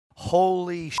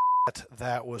Holy shit,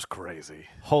 that was crazy.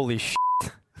 Holy shit.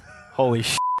 Holy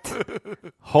shit.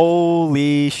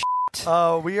 Holy shit.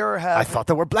 We are having... I thought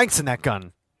there were blanks in that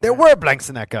gun. There were blanks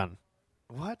in that gun.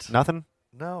 What? Nothing?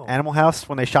 No. Animal House,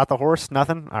 when they shot the horse?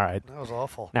 Nothing? All right. That was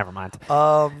awful. Never mind.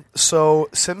 So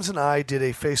Sims and I did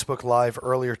a Facebook Live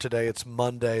earlier today. It's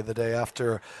Monday, the day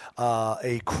after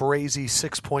a crazy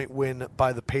 6-point win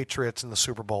by the Patriots in the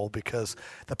Super Bowl, because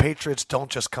the Patriots don't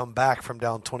just come back from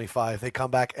down 25. They come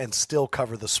back and still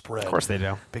cover the spread. Of course they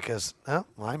do. Because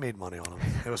I made money on them.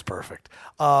 It was perfect.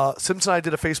 Sims and I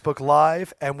did a Facebook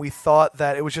Live, and we thought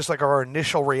that it was just like our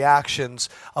initial reactions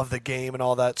of the game and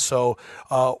all that. So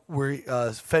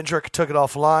Fendrick took it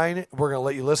offline. We're going to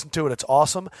let you listen to it. It's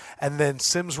awesome. And then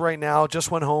Sims right now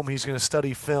just went home. He's going to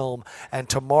study film. And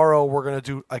tomorrow we're going to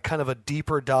do a kind of a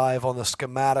deeper dive on the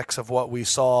schematics of what we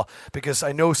saw, because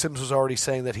I know Sims was already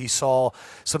saying that he saw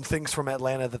some things from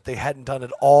Atlanta that they hadn't done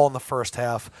at all in the first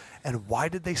half. And why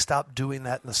did they stop doing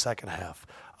that in the second half?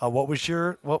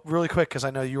 Really quick, because I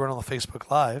know you were on the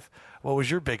Facebook Live, what was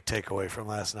your big takeaway from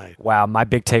last night? Wow, my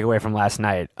big takeaway from last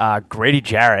night. Grady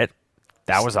Jarrett.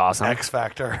 That was awesome. X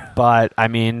Factor. But, I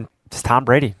mean, it's Tom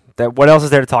Brady. What else is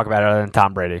there to talk about other than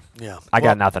Tom Brady? Yeah. I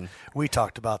got nothing. We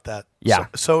talked about that. Yeah.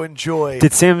 So enjoy.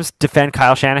 Did Sims defend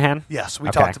Kyle Shanahan? Yes, we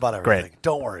talked about everything. Great.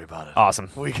 Don't worry about it.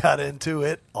 Awesome. We got into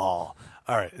it all.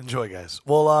 All right. Enjoy, guys.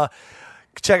 We'll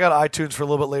check out iTunes for a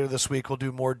little bit later this week. We'll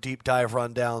do more deep dive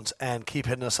rundowns, and keep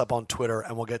hitting us up on Twitter,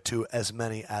 and we'll get to as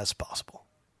many as possible.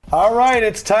 All right.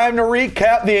 It's time to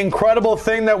recap the incredible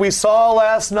thing that we saw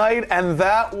last night, and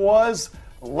that was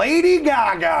Lady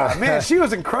Gaga. Man, she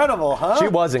was incredible, huh? She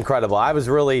was incredible. I was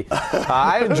really,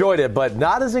 I enjoyed it, but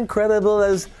not as incredible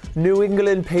as New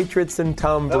England Patriots and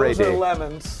Tom Brady. Those are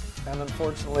lemons. And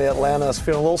unfortunately, Atlanta's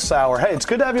feeling a little sour. Hey, it's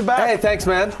good to have you back. Hey, thanks,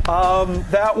 man. It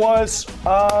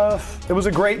was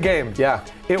a great game. Yeah.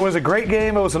 It was a great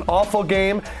game. It was an awful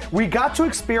game. We got to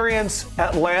experience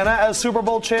Atlanta as Super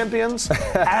Bowl champions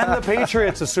and the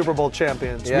Patriots as Super Bowl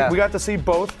champions. Yeah. We got to see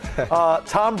both.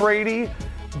 Tom Brady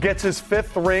gets his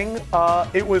 5th ring.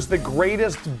 It was the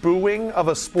greatest booing of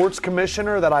a sports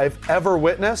commissioner that I've ever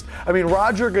witnessed. I mean,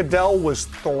 Roger Goodell was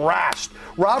thrashed.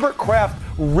 Robert Kraft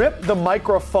ripped the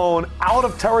microphone out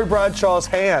of Terry Bradshaw's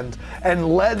hand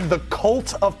and led the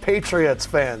cult of Patriots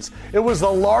fans. It was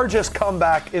the largest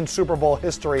comeback in Super Bowl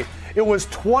history. It was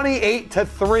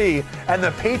 28-3, and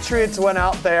the Patriots went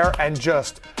out there and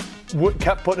just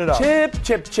kept putting it up. Chip,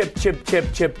 chip, chip, chip,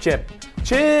 chip, chip, chip.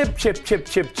 Chip, chip, chip,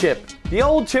 chip, chip. The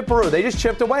old chipperoo. They just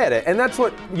chipped away at it. And that's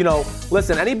what,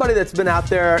 listen, anybody that's been out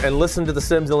there and listened to the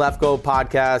Sims and Lefkoe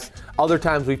podcast, other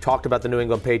times we've talked about the New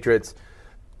England Patriots,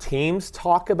 teams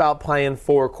talk about playing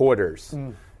 4 quarters.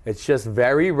 It's just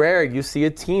very rare you see a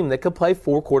team that could play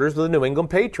 4 quarters with the New England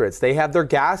Patriots. They have their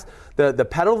gas, the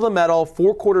pedal to the metal,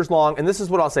 4 quarters long. And this is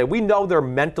what I'll say. We know they're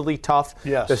mentally tough.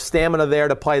 Yes. There's stamina there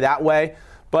to play that way.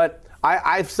 But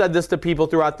I've said this to people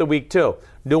throughout the week, too.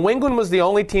 New England was the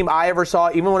only team I ever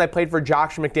saw, even when I played for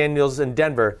Josh McDaniels in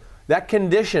Denver, that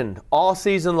conditioned all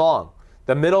season long.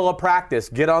 The middle of practice,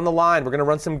 get on the line. We're going to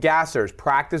run some gassers.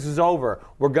 Practice is over.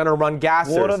 We're going to run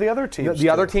gassers. What do the other teams The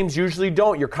other teams usually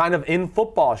don't. You're kind of in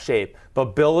football shape.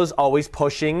 But Bill is always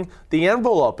pushing the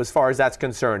envelope as far as that's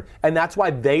concerned. And that's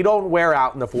why they don't wear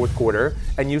out in the fourth quarter.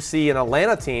 And you see an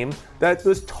Atlanta team that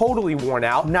was totally worn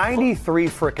out. 93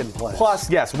 frickin' plays. Plus,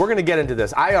 yes, we're going to get into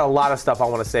this. I got a lot of stuff I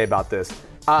want to say about this.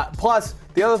 Plus,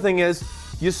 the other thing is,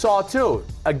 you saw too,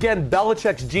 again,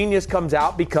 Belichick's genius comes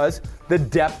out because the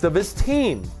depth of his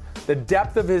team. The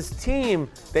depth of his team,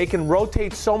 they can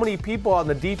rotate so many people on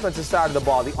the defensive side of the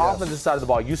ball, the offensive side of the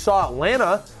ball. You saw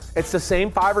Atlanta, it's the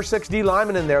same 5 or 6 D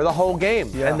linemen in there the whole game.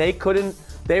 Yeah. And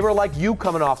they were like you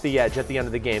coming off the edge at the end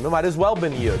of the game. It might as well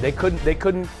been you. They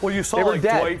couldn't. Well, you saw they were like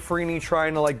dead. Dwight Freeney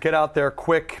trying to get out there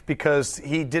quick because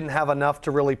he didn't have enough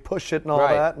to really push it and all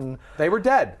Right. that. And they were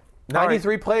dead.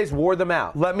 93 plays wore them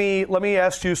out. Let me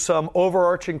ask you some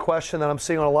overarching question that I'm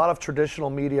seeing on a lot of traditional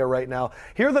media right now.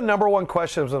 Here are the number one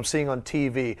questions I'm seeing on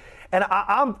TV. And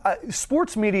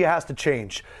sports media has to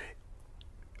change.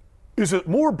 Is it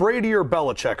more Brady or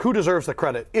Belichick? Who deserves the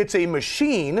credit? It's a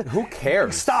machine. Who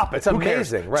cares? Stop it. It's Who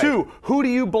cares? amazing. Right. 2, who do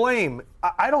you blame?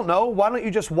 I don't know. Why don't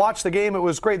you just watch the game? It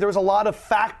was great. There was a lot of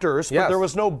factors, but there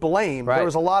was no blame. Right. There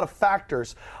was a lot of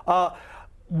factors.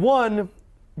 1,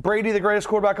 Brady, the greatest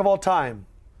quarterback of all time.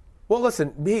 Well,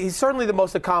 listen, he's certainly the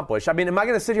most accomplished. I mean, am I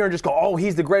going to sit here and just go, oh,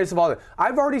 he's the greatest of all time?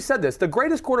 I've already said this. The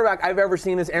greatest quarterback I've ever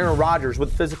seen is Aaron Rodgers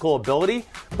with physical ability,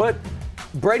 but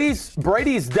Brady's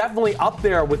definitely up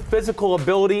there with physical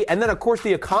ability, and then of course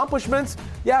the accomplishments.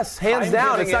 Yes, hands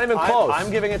down, it's not even close.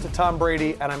 I'm giving it to Tom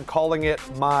Brady, and I'm calling it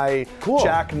my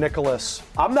Jack Nicklaus.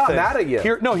 I'm not thing. mad at you.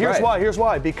 Here's why. Here's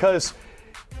why. Because.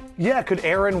 Yeah, could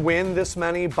Aaron win this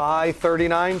many by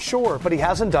 39? Sure, but he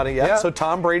hasn't done it yet. Yeah. So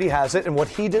Tom Brady has it, and what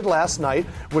he did last night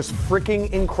was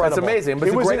freaking incredible. It's amazing. But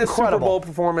it was the greatest Super Bowl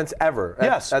performance ever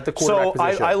at the quarterback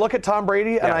position. So I look at Tom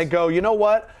Brady and I go, you know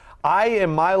what? I, in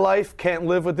my life, can't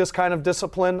live with this kind of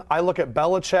discipline. I look at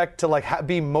Belichick to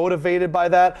be motivated by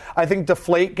that. I think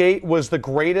Deflategate was the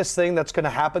greatest thing that's going to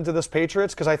happen to this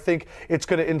Patriots because I think it's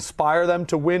going to inspire them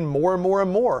to win more and more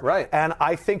and more. Right. And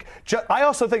I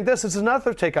also think this is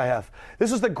another take I have.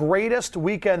 This is the greatest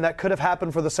weekend that could have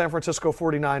happened for the San Francisco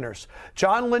 49ers.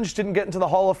 John Lynch didn't get into the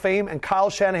Hall of Fame, and Kyle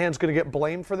Shanahan's going to get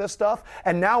blamed for this stuff.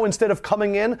 And now instead of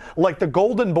coming in like the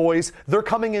Golden Boys, they're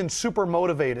coming in super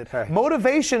motivated. Hey.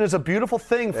 Motivation is a beautiful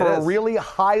thing for a really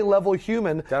high-level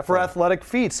human for athletic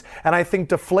feats. And I think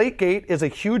Deflategate is a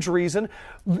huge reason.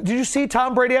 Did you see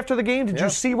Tom Brady after the game? Did you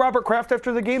see Robert Kraft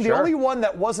after the game? Sure. The only one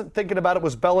that wasn't thinking about it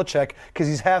was Belichick because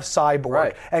he's half cyborg.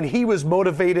 Right. And he was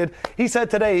motivated. He said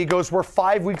today, he goes, we're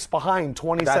 5 weeks behind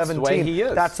 2017. That's the way he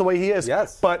is. That's the way he is.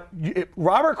 Yes. But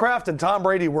Robert Kraft and Tom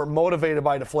Brady were motivated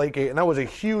by Deflategate, and that was a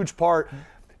huge part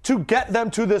to get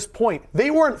them to this point. They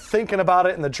weren't thinking about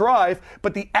it in the drive,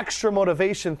 but the extra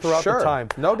motivation throughout the time.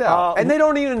 No doubt. And they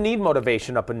don't even need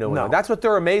motivation up in New England. That's what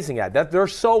they're amazing at. That they're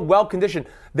so well conditioned.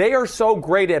 They are so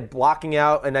great at blocking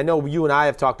out, and I know you and I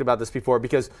have talked about this before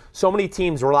because so many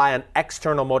teams rely on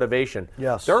external motivation.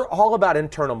 Yes. They're all about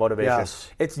internal motivation. Yes.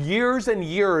 It's years and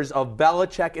years of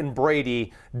Belichick and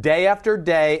Brady, day after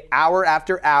day, hour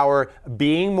after hour,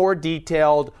 being more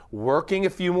detailed, working a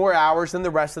few more hours than the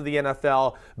rest of the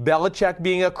NFL. Belichick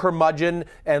being a curmudgeon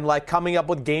and coming up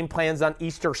with game plans on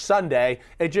Easter Sunday.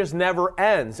 It just never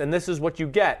ends. And this is what you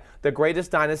get. The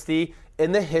greatest dynasty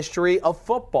in the history of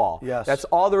football. Yes. That's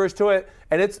all there is to it.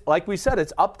 And it's, like we said,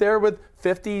 it's up there with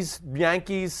 50s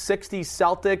Yankees, 60s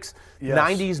Celtics,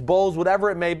 90s Bulls,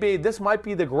 whatever it may be. This might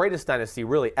be the greatest dynasty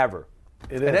really ever.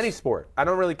 It in is. any sport. I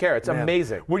don't really care. It's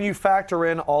amazing. When you factor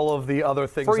in all of the other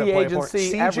things Free that play agency, a part.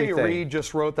 C.J. everything. Reed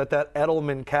just wrote that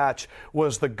Edelman catch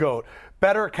was the GOAT.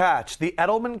 Better catch, the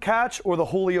Edelman catch or the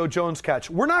Julio Jones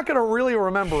catch? We're not going to really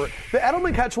remember it. The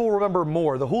Edelman catch we'll remember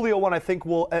more. The Julio one, I think,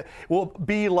 will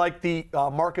be like the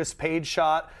Marcus Page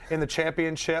shot in the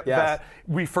championship that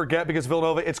we forget because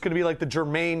Villanova. It's going to be like the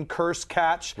Jermaine Kearse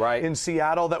catch in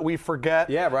Seattle that we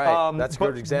forget. Yeah, right. That's a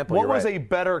good example. What was a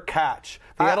better catch?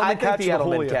 The Edelman catch the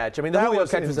Edelman catch. I mean, the Julio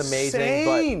catch was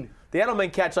amazing, but the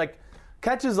Edelman catch,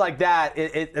 catches like that,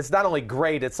 it's not only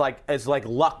great, it's like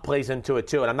luck plays into it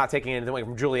too. And I'm not taking anything away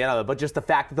from Julian Edelman, but just the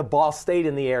fact that the ball stayed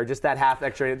in the air, just that half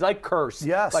extra, it's like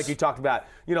Kearse, like you talked about.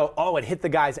 It hit the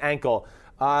guy's ankle.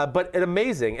 But it's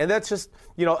amazing. And that's just,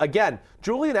 again,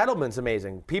 Julian Edelman's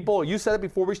amazing. People, you said it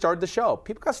before we started the show,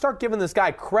 people got to start giving this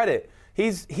guy credit. He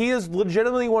is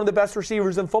legitimately one of the best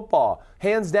receivers in football,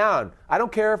 hands down. I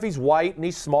don't care if he's white and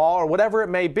he's small or whatever it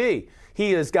may be.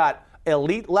 He has got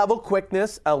elite level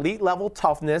quickness, elite level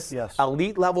toughness,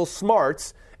 elite level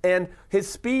smarts, and his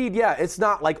speed, it's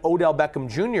not like Odell Beckham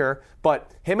Jr., but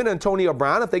him and Antonio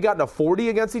Brown, if they got in a 40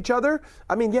 against each other,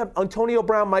 Antonio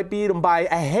Brown might beat him by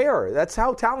a hair. That's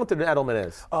how talented Edelman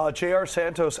is. J.R.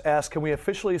 Santos asked, can we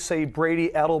officially say Brady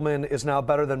Edelman is now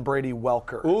better than Brady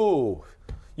Welker? Ooh.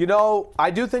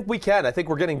 I do think we can. I think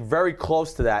we're getting very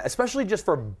close to that, especially just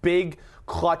for big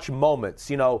clutch moments.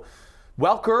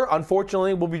 Welker,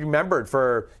 unfortunately, will be remembered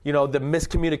for, the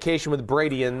miscommunication with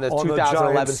Brady in the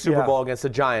 2011 Super Bowl against the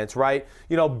Giants, right?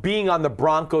 Being on the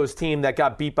Broncos team that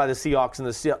got beat by the Seahawks in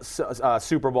the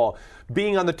Super Bowl.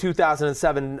 Being on the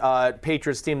 2007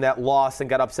 Patriots team that lost and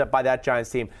got upset by that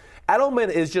Giants team. Edelman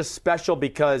is just special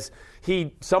because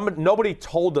nobody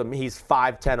told him he's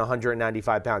 5'10",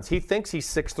 195 pounds. He thinks he's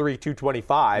 6'3",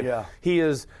 225. Yeah. He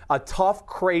is a tough,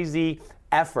 crazy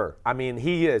effer. I mean,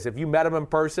 he is. If you met him in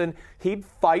person, he'd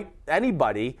fight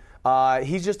anybody.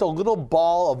 He's just a little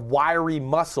ball of wiry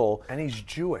muscle. And he's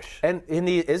Jewish. And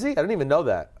is he? I didn't even know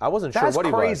that. I wasn't sure what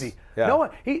he was. That's crazy. Yeah. No,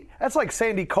 that's like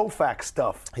Sandy Koufax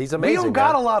stuff. He's amazing. We don't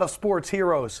got a lot of sports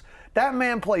heroes. That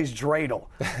man plays dreidel.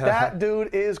 That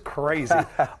dude is crazy.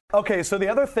 Okay, so the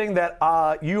other thing that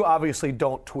you obviously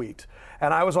don't tweet,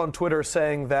 and I was on Twitter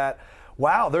saying that,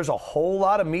 wow, there's a whole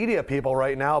lot of media people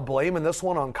right now blaming this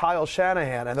one on Kyle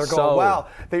Shanahan, and they're going, wow,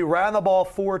 they ran the ball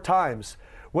 4 times.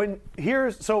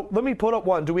 So let me put up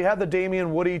one. Do we have the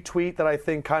Damian Woody tweet that I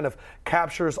think kind of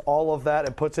captures all of that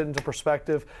and puts it into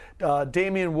perspective?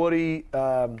 Damian Woody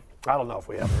I don't know if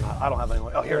we have or not. I don't have any.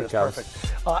 Oh, here it is. goes.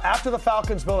 Perfect. After the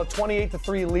Falcons built a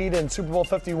 28-3 lead in Super Bowl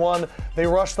 51, they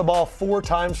rushed the ball 4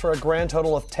 times for a grand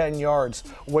total of 10 yards.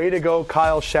 Way to go,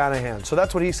 Kyle Shanahan. So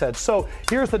that's what he said. So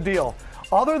here's the deal.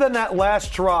 Other than that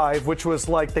last drive, which was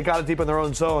like they got it deep in their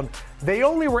own zone, they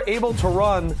only were able to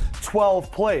run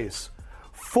 12 plays.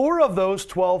 4 of those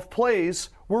 12 plays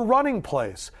were running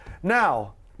plays.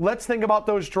 Now, let's think about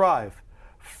those drives.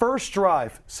 First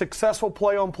drive, successful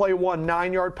play on play 1,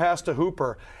 9-yard pass to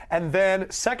Hooper. And then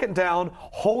second down,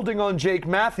 holding on Jake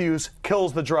Matthews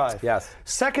kills the drive. Yes.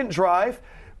 Second drive,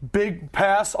 big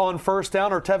pass on first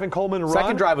down or Tevin Coleman run.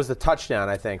 Second drive was the touchdown,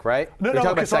 I think, right? No,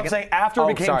 because I'm saying after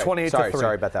it became 28-3.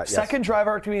 Sorry about that. Yes. Second drive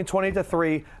after being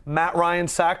 28-3, Matt Ryan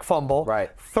sack fumble. Right.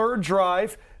 Third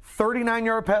drive,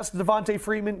 39-yard pass to Devontae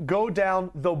Freeman, go down.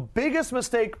 The biggest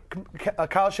mistake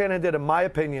Kyle Shanahan did, in my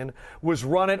opinion, was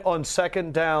run it on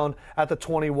second down at the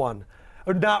 21.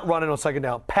 Or not run it on second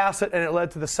down, pass it, and it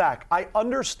led to the sack. I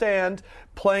understand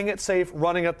playing it safe,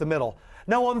 running up the middle.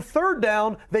 Now, on third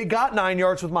down, they got 9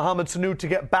 yards with Mohamed Sanu to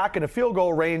get back in a field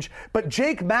goal range, but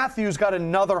Jake Matthews got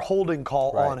another holding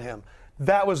call on him.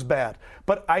 That was bad.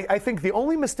 But I think the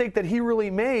only mistake that he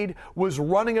really made was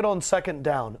running it on second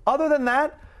down. Other than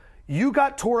that, you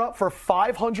got tore up for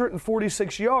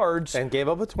 546 yards. And gave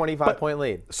up a 25-point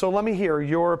lead. So let me hear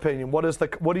your opinion. What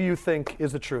do you think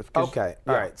is the truth? Okay.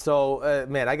 All right. So,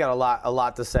 man, I got a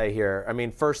lot to say here. I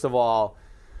mean, first of all,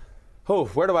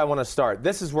 where do I want to start?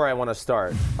 This is where I want to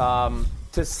start.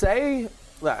 To say,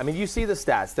 I mean, you see the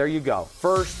stats. There you go.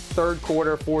 First, third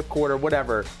quarter, fourth quarter,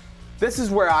 whatever. This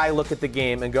is where I look at the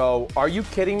game and go, are you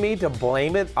kidding me to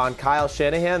blame it on Kyle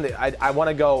Shanahan? I want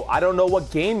to go, I don't know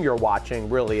what game you're watching,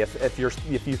 really, if you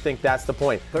think that's the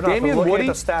point. They're not looking at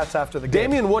the stats after the game.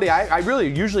 Damian Woody, I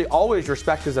really usually always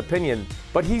respect his opinion,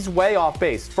 but he's way off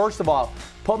base. First of all,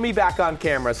 put me back on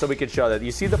camera so we could show that.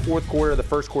 You see the fourth quarter, the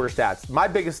first quarter stats. My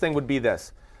biggest thing would be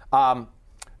this.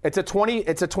 It's a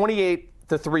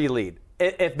 28-3 lead.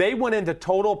 If they went into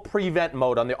total prevent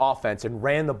mode on the offense and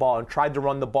ran the ball and tried to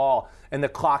run the ball and the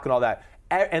clock and all that,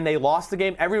 and they lost the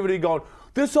game, everybody going,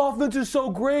 this offense is so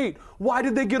great. Why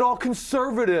did they get all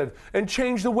conservative and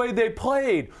change the way they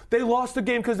played? They lost the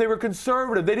game because they were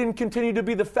conservative. They didn't continue to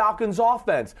be the Falcons'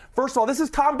 offense. First of all, this is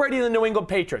Tom Brady and the New England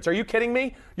Patriots. Are you kidding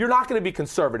me? You're not going to be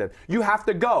conservative. You have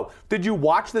to go. Did you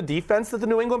watch the defense that the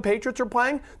New England Patriots are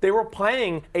playing? They were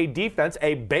playing a defense,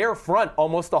 a bare front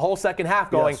almost the whole second half,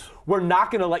 going, we're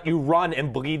not going to let you run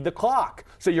and bleed the clock.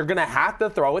 So you're going to have to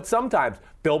throw it sometimes.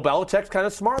 Bill Belichick's kind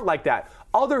of smart like that.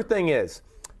 Other thing is,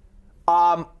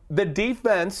 the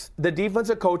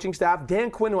defensive coaching staff,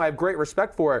 Dan Quinn, who I have great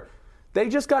respect for, they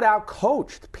just got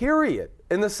out-coached, period.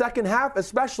 In the second half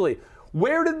especially.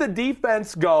 Where did the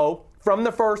defense go from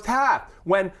the first half?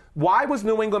 Why was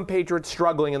New England Patriots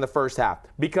struggling in the first half?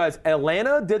 Because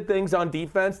Atlanta did things on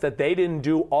defense that they didn't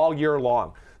do all year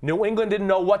long. New England didn't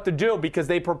know what to do because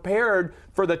they prepared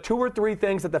for the 2 or 3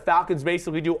 things that the Falcons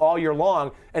basically do all year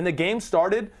long. And the game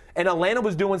started, and Atlanta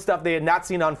was doing stuff they had not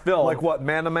seen on film. Like what,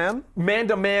 man-to-man?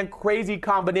 Man-to-man, crazy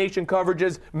combination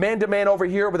coverages. Man-to-man over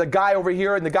here with a guy over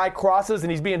here, and the guy crosses, and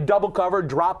he's being double covered,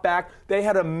 drop back. They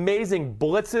had amazing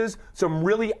blitzes, some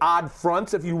really odd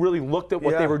fronts if you really looked at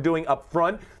what they were doing up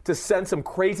front to send some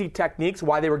crazy techniques,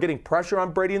 why they were getting pressure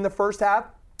on Brady in the first half.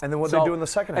 And then what did they do in the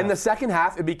second half? In the second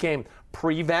half, it became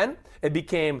prevent. It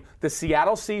became the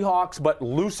Seattle Seahawks, but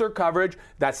looser coverage,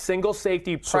 that single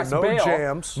safety press bail.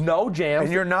 No jams.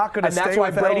 And you're not going to stay with Edelman. And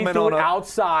that's why Brady threw it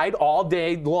outside all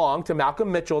day long to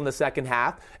Malcolm Mitchell in the second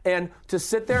half. And to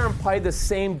sit there and play the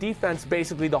same defense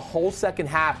basically the whole second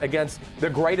half against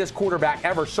the greatest quarterback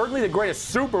ever, certainly the greatest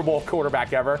Super Bowl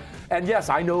quarterback ever. And yes,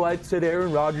 I know I said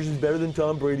Aaron Rodgers is better than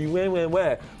Tom Brady.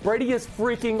 Brady is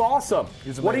freaking awesome.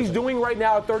 What he's doing right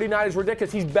now at 39 is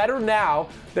ridiculous. He's better now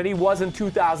than he was in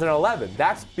 2011.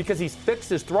 That's because he's fixed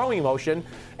his throwing motion.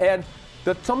 And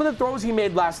some of the throws he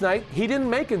made last night, he didn't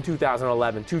make in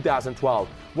 2011, 2012.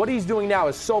 What he's doing now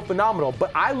is so phenomenal.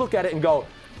 But I look at it and go,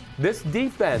 this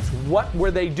defense, what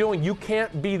were they doing? You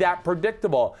can't be that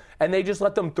predictable. And they just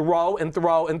let them throw and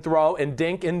throw and throw and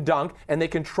dink and dunk, and they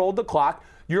controlled the clock.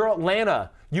 You're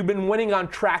Atlanta. You've been winning on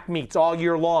track meets all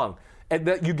year long. And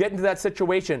you get into that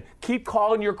situation, keep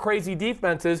calling your crazy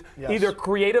defenses, either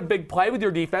create a big play with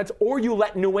your defense, or you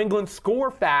let New England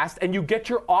score fast, and you get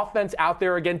your offense out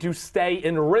there again to stay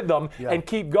in rhythm and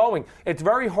keep going. It's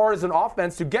very hard as an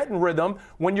offense to get in rhythm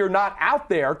when you're not out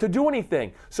there to do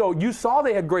anything. So you saw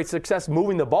they had great success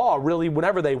moving the ball really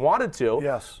whenever they wanted to.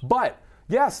 Yes. But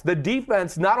Yes, the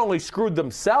defense not only screwed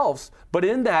themselves, but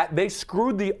in that they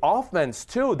screwed the offense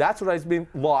too. That's what has been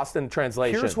lost in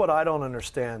translation. Here's what I don't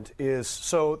understand is,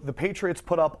 so the Patriots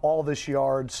put up all this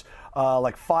yards,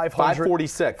 like 500.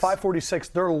 546. 546.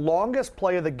 Their longest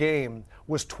play of the game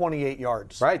was 28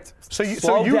 yards. Right. So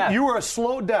Death. you were a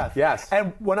slow death. Yes.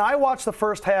 And when I watched the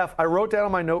first half, I wrote down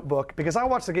in my notebook, because I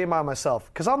watched the game by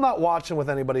myself, because I'm not watching with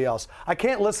anybody else. I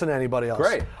can't listen to anybody else.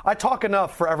 Great. I talk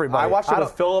enough for everybody. I watched it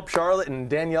with Philip, Charlotte, and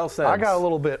Danielle Sims. I got a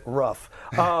little bit rough.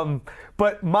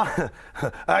 But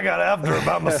I got after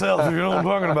about myself, if you know what I'm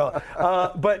talking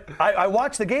about. But I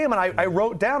watched the game, and I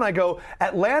wrote down, I go,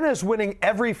 Atlanta's winning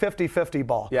every 50-50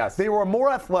 ball. Yes. They were more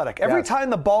athletic. Every time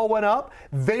the ball went up,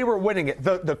 they were winning it.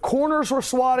 The corners were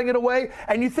swatting it away.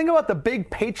 And you think about the big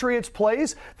Patriots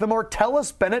plays, the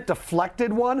Martellus Bennett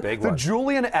deflected one, the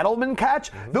Julian Edelman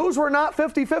catch, those were not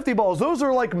 50-50 balls. Those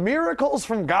are like miracles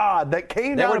from God that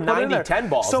came down and put in there. 90-10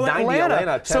 balls. So 90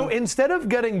 Atlanta, 10. So instead of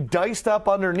getting diced up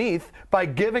underneath by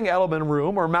giving Edelman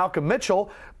room or Malcolm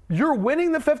Mitchell, you're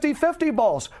winning the 50-50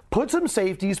 balls. Put some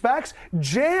safeties backs.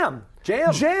 Jam.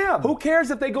 Who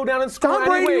cares if they go down and score Tom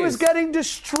Brady anyways? was getting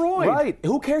destroyed. Right.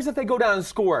 Who cares if they go down and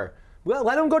score? Well,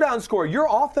 let them go down and score. Your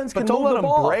offense can don't move let the them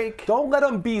ball. break. Don't let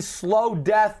them be slow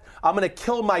death. I'm going to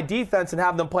kill my defense and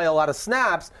have them play a lot of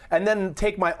snaps and then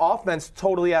take my offense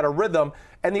totally out of rhythm.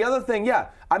 And the other thing,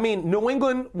 New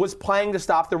England was playing to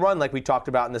stop the run like we talked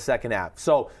about in the second half.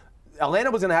 So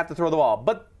Atlanta was going to have to throw the ball.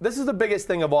 But this is the biggest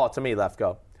thing of all to me,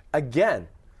 Lefkoe. Again,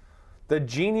 the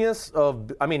genius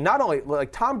of, not only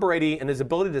like Tom Brady and his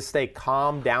ability to stay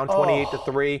calm down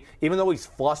 28-3, even though he's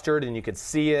flustered and you could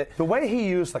see it. The way he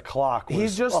used the clock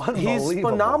was he's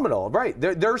unbelievable. phenomenal. Right.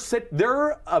 Their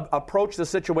approach to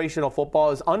situational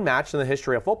football is unmatched in the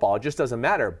history of football. It just doesn't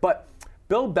matter. But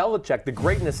Bill Belichick, the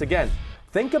greatness again.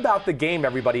 Think about the game,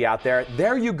 everybody out there.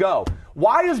 There you go.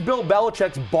 Why is Bill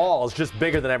Belichick's balls just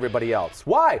bigger than everybody else?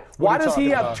 Why? Why does he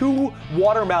have 2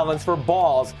 watermelons for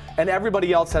balls and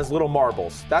everybody else has little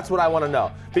marbles? That's what I want to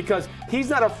know. Because he's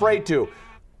not afraid to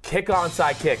kick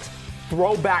onside kicks,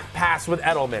 throw back pass with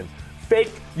Edelman,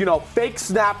 fake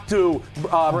snap to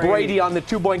Brady on the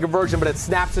 2-point conversion, but it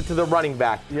snaps it to the running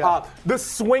back. Yeah. The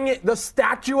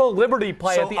Statue of Liberty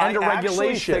play at the end of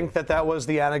regulation. I think that was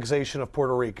the annexation of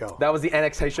Puerto Rico. That was the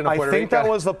annexation of Puerto Rico. I think that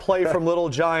was the play from Little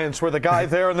Giants where the guy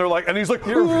there and they're like, and he's like,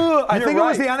 I think it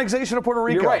was the annexation of Puerto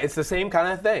Rico. You're right. It's the same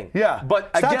kind of thing. Yeah.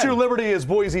 But Statue of Liberty is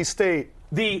Boise State.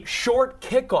 The short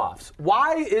kickoffs.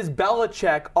 Why is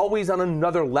Belichick always on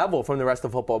another level from the rest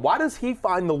of football? Why does he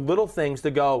find the little things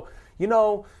to go,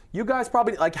 you guys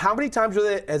probably, how many times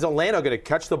is Atlanta going to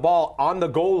catch the ball on the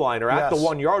goal line or at the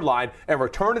 1-yard line and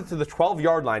return it to the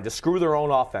 12-yard line to screw their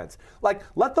own offense?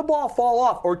 Let the ball fall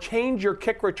off or change your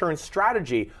kick return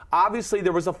strategy. Obviously,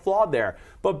 there was a flaw there.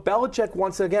 But Belichick,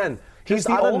 once again, he's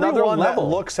the only one that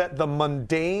looks at the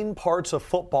mundane parts of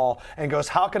football and goes,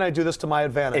 how can I do this to my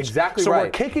advantage? Exactly so right. So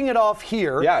we're kicking it off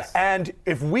here. Yes. And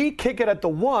if we kick it at the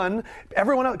 1,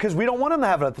 everyone else, because we don't want him to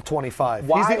have it at the 25.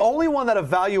 Why? He's the only one that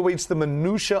evaluates the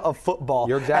minutia of football.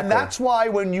 You're exactly. And that's why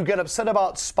when you get upset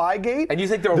about Spygate, and you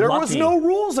think there lucky. Was no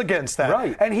rules against that.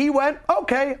 Right. And he went,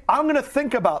 okay, I'm going to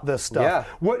think about this stuff. Yeah.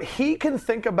 What he can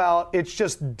think about, it's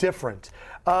just different.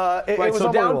 It was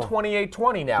so down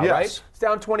 28-20 now, yes. right? It's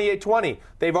down 28-20.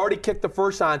 They've already kicked the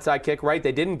first onside kick, right?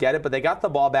 They didn't get it, but they got the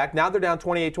ball back. Now they're down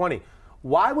 28-20.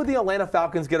 Why would the Atlanta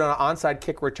Falcons get an onside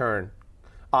kick return?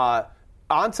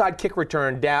 Onside kick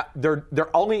return,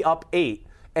 they're only up 8,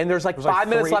 and there's 5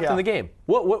 minutes left in the game.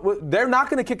 They're not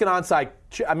going to kick an onside.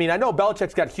 I know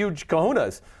Belichick's got huge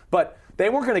kahunas, but they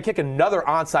weren't going to kick another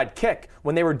onside kick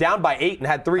when they were down by 8 and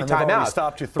had 3 timeouts.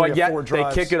 Stopped you 3 but yet or 4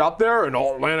 drives. They kick it up there, and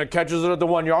Atlanta catches it at the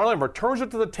 1-yard line, returns it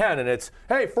to the 10, and it's,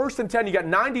 hey, 1st and 10, you got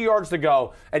 90 yards to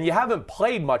go, and you haven't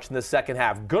played much in the second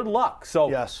half. Good luck. So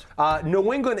yes.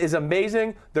 New England is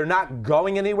amazing. They're not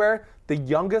going anywhere. The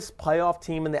youngest playoff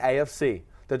team in the AFC,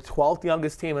 the 12th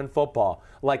youngest team in football.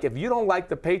 If you don't like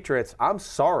the Patriots, I'm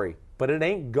sorry, but it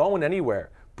ain't going anywhere.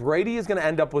 Brady is going to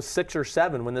end up with 6 or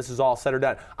 7 when this is all said or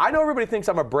done. I know everybody thinks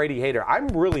I'm a Brady hater. I'm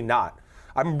really not.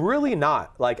 I think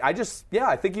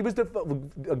he was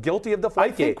guilty of the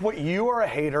fight. I think what you are a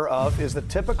hater of is the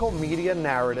typical media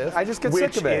narrative. I just get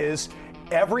sick of it. Which is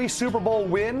every Super Bowl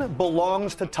win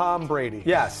belongs to Tom Brady.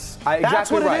 Yes,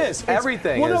 that's what right. it is.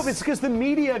 Everything. No, it's because the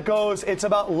media goes, it's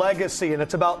about legacy and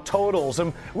it's about totals.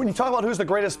 And when you talk about who's the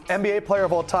greatest NBA player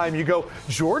of all time, you go,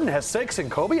 Jordan has 6 and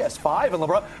Kobe has 5 and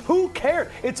LeBron. Who cares?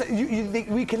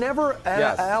 We can never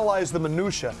analyze the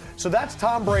minutia. So that's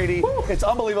Tom Brady. Woo. It's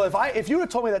unbelievable. If you would have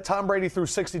told me that Tom Brady threw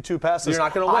 62 passes, you're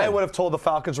not going to win. I would have told the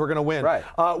Falcons were going to win. Right.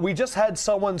 We just had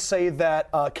someone say that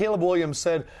Caleb Williams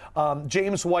said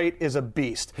James White is a B.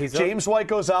 beast. James White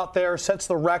goes out there, sets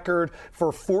the record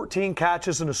for 14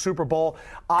 catches in a Super Bowl.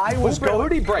 Who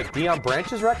did he break? Deion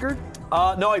Branch's record?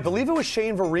 No, I believe it was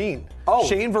Shane Vereen. Oh.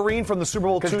 Shane Vereen from the Super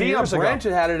Bowl 2 years ago. Deion Branch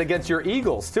had it against your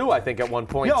Eagles too, I think, at one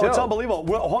point. It's unbelievable.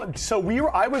 Well, so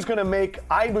I was going to make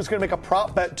a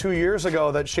prop bet 2 years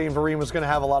ago that Shane Vereen was going to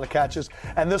have a lot of catches,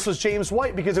 and this was James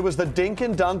White because it was the dink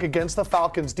and dunk against the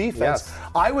Falcons defense. Yes.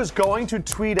 I was going to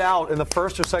tweet out in the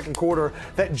first or second quarter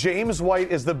that James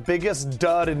White is the biggest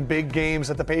dud in big games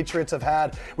that the Patriots have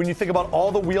had. When you think about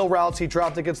all the wheel routes he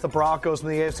dropped against the Broncos in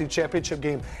the AFC Championship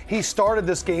game, he started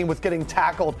this game with getting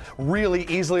tackled really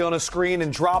easily on a screen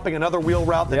and dropping another wheel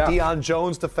route that Deion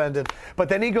Jones defended. But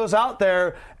then he goes out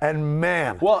there and,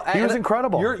 man, he was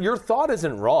incredible. Your thought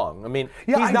isn't wrong. I mean,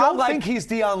 I don't think he's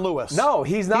Deion Lewis. No,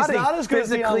 he's not as good as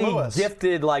physically Deion Lewis.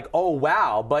 gifted, like, oh,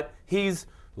 wow, but he's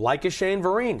like a Shane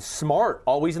Vereen, smart,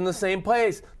 always in the same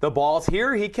place. The ball's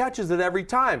here, he catches it every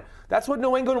time. That's what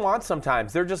New England wants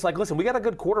sometimes. They're just like, listen, we got a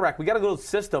good quarterback. We got a good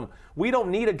system. We don't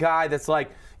need a guy that's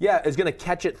like, is going to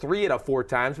catch it 3 out of 4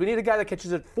 times. We need a guy that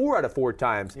catches it 4 out of 4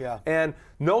 times and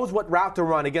knows what route to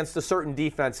run against the certain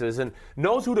defenses and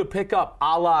knows who to pick up,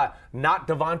 a la not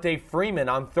Devontae Freeman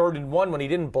on 3rd and 1 when he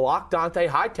didn't block Dante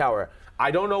Hightower. I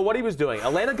don't know what he was doing.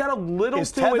 Atlanta got a little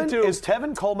Is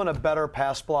Tevin Coleman a better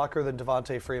pass blocker than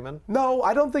Devontae Freeman? No,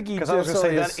 I don't think he. Because I was going to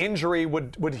say that injury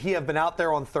would he have been out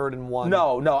there on 3rd and 1?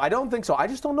 No, I don't think so. I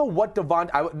just don't know what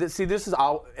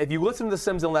if you listen to the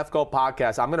Sims and Lefkoe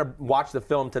podcast, I'm going to watch the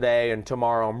film today and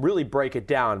tomorrow and really break it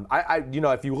down.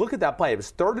 If you look at that play, it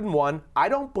was 3rd and 1. I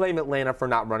don't blame Atlanta for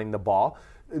not running the ball.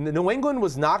 New England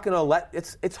was not going to let.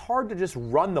 It's hard to just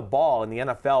run the ball in the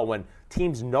NFL when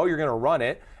teams know you're going to run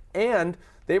it. And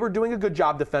they were doing a good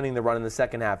job defending the run in the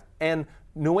second half. And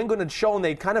New England had shown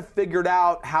they kind of figured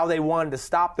out how they wanted to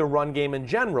stop the run game in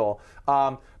general.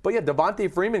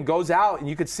 Devontae Freeman goes out, and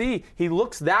you could see he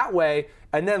looks that way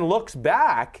and then looks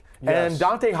back, and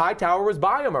Dante Hightower was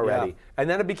by him already. Yeah. And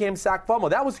then it became sack fumble.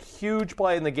 That was a huge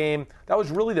play in the game. That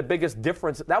was really the biggest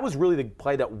difference. That was really the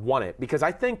play that won it, because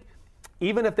I think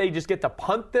even if they just get to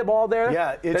punt the ball there,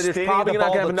 it's probably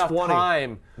not going to have enough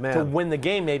time to win the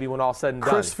game maybe when all said and done.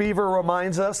 Chris Fever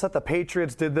reminds us that the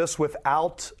Patriots did this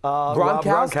without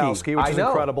Gronkowski, which is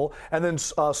incredible. And then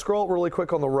scroll really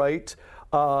quick on the right.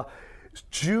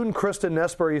 June Kristen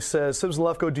Nesbury says, Sims and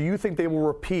Lefkoe, do you think they will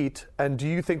repeat, and do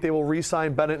you think they will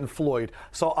re-sign Bennett and Floyd?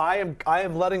 So I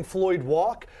am letting Floyd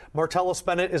walk. Martellus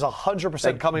Bennett is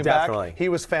 100% coming back. He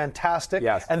was fantastic.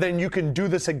 Yes. And then you can do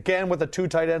this again with the 2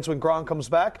 tight ends when Gronk comes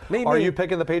back. Are you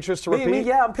picking the Patriots to repeat?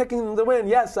 Yeah, I'm picking the win.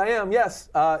 Yes, I am. Yes.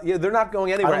 They're not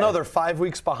going anywhere. I don't know. They're 5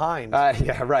 weeks behind.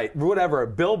 Yeah, right. Whatever.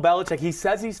 Bill Belichick, he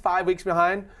says he's 5 weeks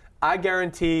behind. I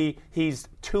guarantee he's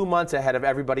 2 months ahead of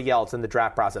everybody else in the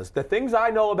draft process. The things I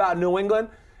know about New England,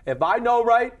 if I know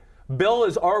right, Bill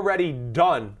is already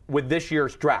done with this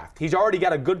year's draft. He's already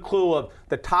got a good clue of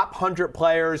the top 100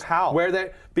 players. How?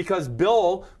 Because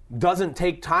Bill doesn't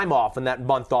take time off in that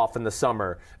month off in the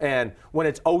summer. And when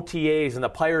it's OTAs and the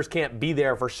players can't be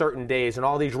there for certain days and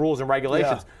all these rules and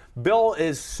regulations, Bill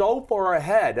is so far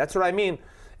ahead. That's what I mean.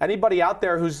 Anybody out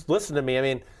there who's listening to me, I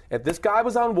mean, if this guy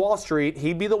was on Wall Street,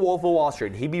 he'd be the Wolf of Wall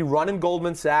Street. He'd be running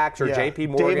Goldman Sachs or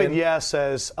JP Morgan. David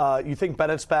says, you think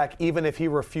Bennett's back even if he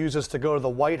refuses to go to the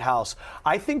White House.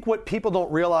 I think what people don't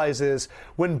realize is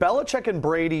when Belichick and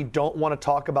Brady don't want to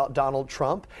talk about Donald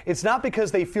Trump, it's not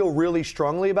because they feel really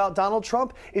strongly about Donald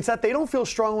Trump. It's that they don't feel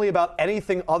strongly about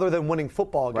anything other than winning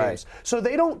football games. Right. So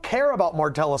they don't care about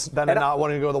Martellus Bennett not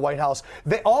wanting to go to the White House.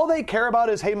 All they care about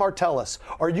is, hey, Martellus,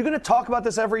 are you going to talk about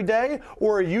this every day,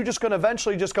 or are you just going to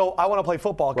eventually just go, I want to play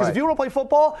football? Because if you want to play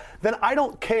football, then I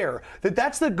don't care.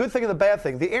 That's the good thing and the bad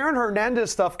thing. The Aaron Hernandez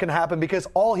stuff can happen because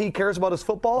all he cares about is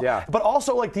football. Yeah. But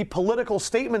also, like, the political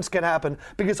statements can happen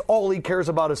because all he cares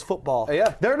about is football.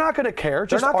 Yeah. They're not going to care.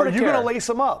 Just are you going to lace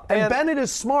him up? And Bennett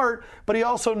is smart, but he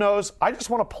also knows, I just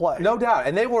want to play. No doubt.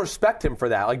 And they will respect him for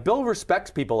that. Like, Bill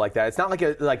respects people like that. It's not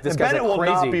like this guy's Bennett will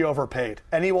crazy. not be overpaid,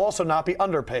 and he will also not be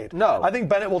underpaid. No. I think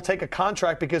Bennett will take a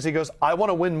contract because he goes, I want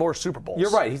to win more Super Bowls.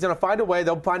 You're right. He's going to find a way.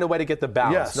 They'll find a way to get the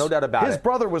balance. Yes. No doubt about it. His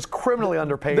brother was criminally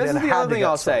underpaid. This and is the other thing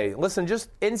I'll say. Listen, just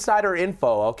insider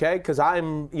info, okay? Because I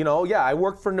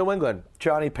work for New England.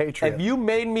 Johnny Patriot. If you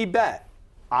made me bet,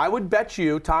 I would bet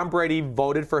you Tom Brady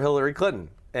voted for Hillary Clinton.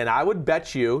 And I would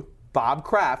bet you Bob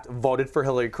Kraft voted for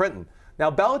Hillary Clinton. Now,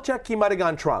 Belichick, he might have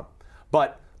gone Trump.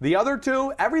 But the other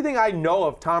two, everything I know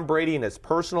of Tom Brady and his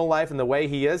personal life and the way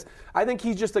he is, I think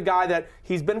he's just a guy that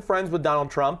he's been friends with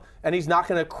Donald Trump, and he's not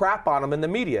going to crap on him in the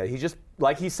media. He's just,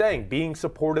 like he's saying, being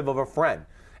supportive of a friend.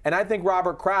 And I think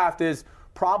Robert Kraft is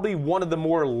probably one of the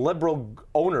more liberal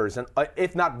owners, and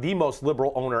if not the most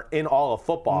liberal owner in all of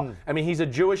football. I mean, he's a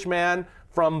Jewish man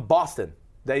from Boston.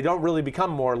 They don't really become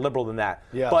more liberal than that.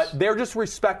 Yes. But they're just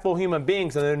respectful human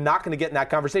beings, and they're not going to get in that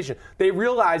conversation. They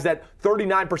realize that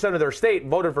 39% of their state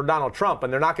voted for Donald Trump,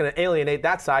 and they're not going to alienate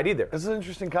that side either. This is an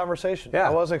interesting conversation. Yeah.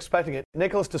 I wasn't expecting it.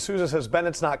 Nicholas D'Souza says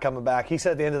Bennett's not coming back. He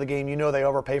said at the end of the game, you know they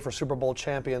overpay for Super Bowl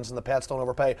champions, and the Pats don't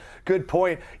overpay. Good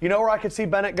point. You know where I could see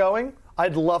Bennett going?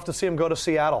 I'd love to see him go to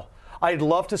Seattle. I'd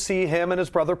love to see him and his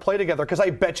brother play together because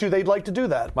I bet you they'd like to do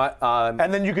that.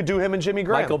 And then you could do him and Jimmy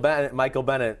Graham. Michael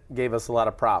Bennett gave us a lot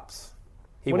of props.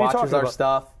 He What are you watches talking our about?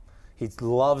 stuff. He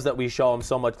loves that we show him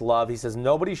so much love. He says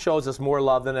nobody shows us more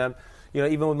love than him. You know,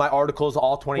 even with my articles,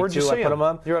 all 22, Where'd you see I put him? them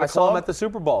on. You were at a I saw him club? at the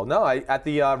Super Bowl. No, at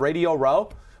the Radio Row.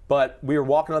 But we were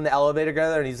walking on the elevator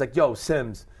together, and he's like, "Yo,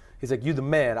 Sims." He's like, "You the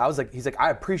man." He's like,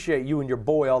 "I appreciate you and your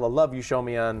boy, all the love you show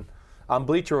me on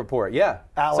Bleacher Report." Yeah,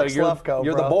 Alex so you're Lefkoe,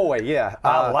 the bro. boy. Yeah,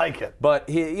 I like it. But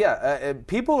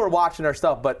people are watching our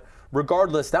stuff. But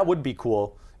regardless, that would be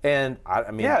cool. And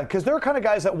I mean, Yeah, because they're kind of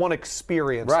guys that want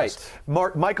experiences.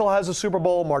 Right. Michael has a Super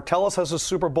Bowl. Martellus has a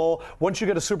Super Bowl. Once you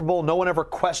get a Super Bowl, no one ever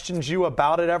questions you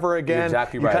about it ever again. You're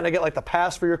exactly you right. kind of get like the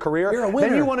pass for your career. You're a winner.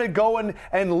 Then you want to go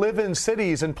and live in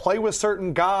cities and play with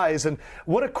certain guys. And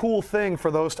what a cool thing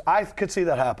for those. I could see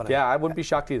that happening. Yeah, I wouldn't be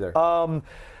shocked either. All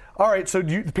right, so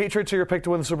the Patriots are your pick to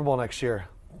win the Super Bowl next year.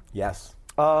 Yes.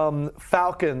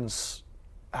 Falcons,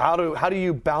 how do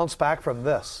you bounce back from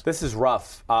this? This is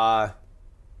rough.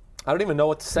 I don't even know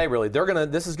what to say, really.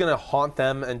 This is gonna haunt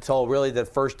them until really the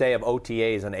first day of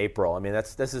OTAs in April. I mean,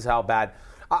 this is how bad.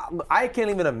 I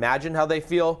can't even imagine how they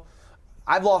feel.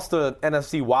 I've lost the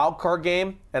NFC wildcard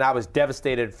game, and I was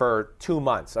devastated for 2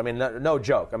 months. I mean, no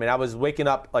joke. I mean, I was waking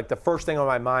up, like, the first thing on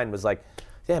my mind was like,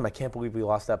 damn, I can't believe we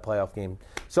lost that playoff game.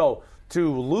 So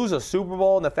to lose a Super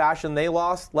Bowl in the fashion they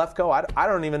lost, Lefkoe, I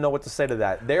don't even know what to say to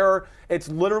that. It's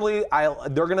literally,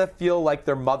 they're going to feel like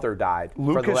their mother died.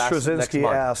 Lucas for the next Straczynski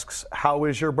month. asks, how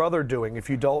is your brother doing? If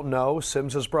you don't know,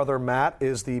 Sims's brother Matt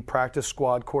is the practice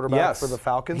squad quarterback for the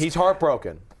Falcons. He's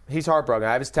heartbroken.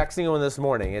 I was texting him this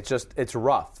morning. It's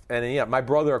rough. And yeah, my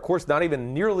brother, of course, not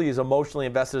even nearly as emotionally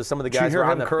invested as some of the guys Did you who hear are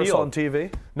him on the curse field. on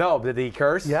TV? No, did he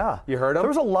curse? Yeah. You heard him? There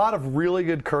was a lot of really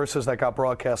good curses that got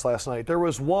broadcast last night. There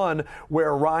was one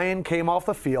where Ryan came off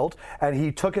the field and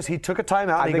he took a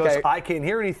timeout and he goes, I can't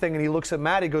hear anything. And he looks at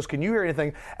Matt. He goes, can you hear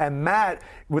anything? And Matt,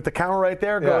 with the camera right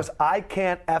there, goes, I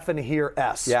can't effing hear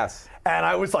S. Yes. And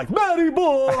I was like, Matty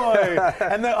boy!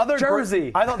 And the other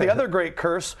Jersey. I thought the other great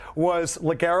curse was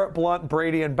LeGarrette Blount,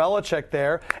 Brady, and Belichick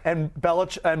there. And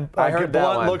I heard that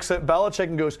Blount one. looks at Belichick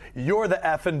and goes, "You're the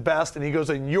effing best," and he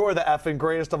goes, "And you're the effing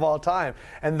greatest of all time."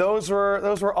 And those were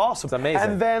awesome. It's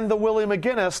amazing. And then the Willie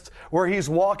McGinnis, where he's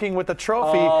walking with the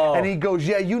trophy, and he goes,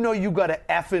 "Yeah, you know you got to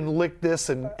effing lick this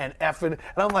and effing." And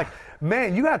I'm like,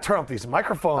 man, you got to turn up these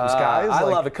microphones, guys. I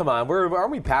love it. Come on, aren't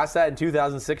we past that in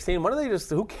 2016? When are they just?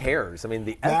 Who cares? I mean,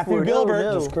 the Matthew F-word, Gilbert.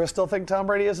 no. Does Chris still think Tom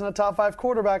Brady isn't a top 5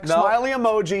 quarterback? Smiley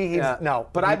emoji. No.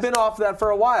 But I've been off that for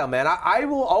a while, man. I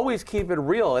will always keep it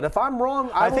real, and if I'm wrong,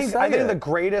 I think the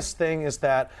greatest thing is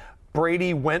that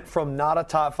Brady went from not a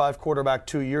top 5 quarterback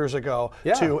 2 years ago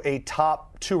to a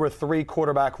top 2 or 3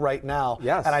 quarterback right now.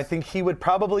 Yes. And I think he would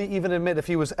probably even admit, if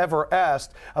he was ever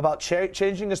asked about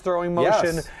changing his throwing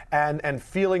motion and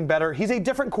feeling better, he's a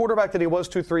different quarterback than he was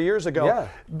 2-3 years ago. Yeah.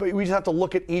 But we just have to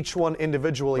look at each one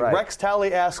individually. Right. Rex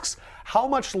Talley asks, how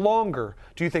much longer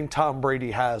do you think Tom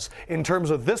Brady has in terms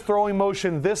of this throwing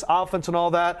motion, this offense and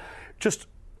all that? Just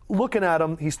looking at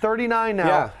him, he's 39 now.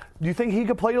 Yeah. Do you think he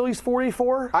could play till he's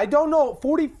 44? I don't know.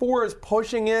 44 is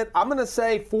pushing it. I'm going to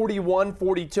say 41,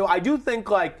 42. I do think,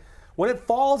 like, when it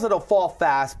falls, it'll fall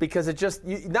fast because it just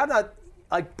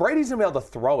like Brady's going to be able to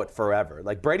throw it forever.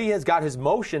 Like, Brady has got his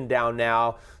motion down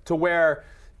now to where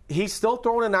he's still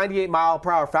throwing a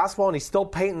 98-mile-per-hour fastball, and he's still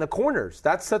painting the corners.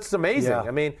 That's amazing. Yeah.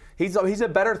 I mean, he's a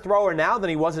better thrower now than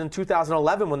he was in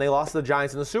 2011 when they lost to the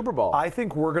Giants in the Super Bowl. I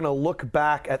think we're going to look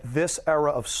back at this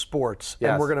era of sports,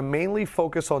 and we're going to mainly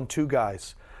focus on 2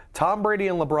 guys. Tom Brady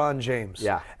and LeBron James.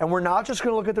 Yeah. And we're not just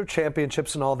going to look at their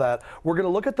championships and all that. We're going to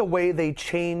look at the way they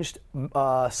changed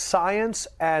science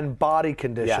and body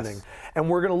conditioning. Yes. And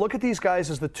we're going to look at these guys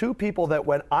as the 2 people that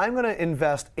when I'm going to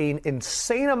invest an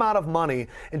insane amount of money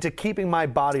into keeping my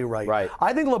body right. Right.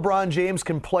 I think LeBron James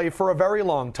can play for a very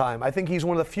long time. I think he's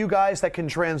one of the few guys that can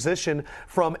transition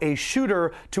from a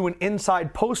shooter to an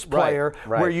inside post player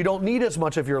where you don't need as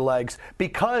much of your legs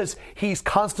because he's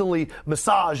constantly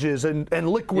massages and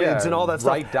liquid fluids and all that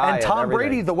stuff. Right diet, and Tom everything.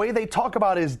 Brady, the way they talk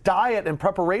about his diet and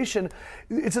preparation,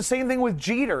 it's the same thing with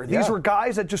Jeter. These were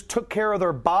guys that just took care of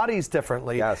their bodies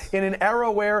differently in an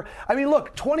era where, I mean,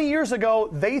 look, 20 years ago,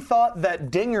 they thought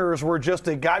that dingers were just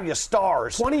to give you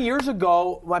stars. 20 years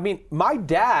ago, I mean, my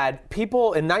dad,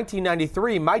 people in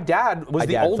 1993, my dad was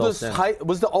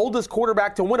the oldest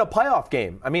quarterback to win a playoff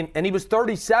game. I mean, and he was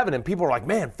 37, and people were like,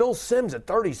 man, Phil Simms at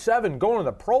 37 going to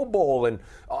the Pro Bowl and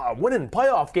winning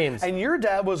playoff games. And your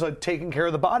dad was a taking care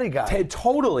of the body guy.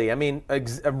 Totally. I mean,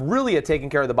 really a taking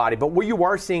care of the body. But what you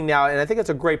are seeing now, and I think it's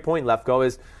a great point, Lefkoe,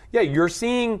 is, you're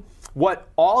seeing what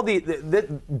all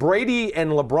the Brady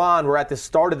and LeBron were at the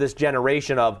start of this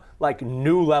generation of, like,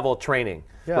 new level training,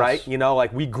 right? You know,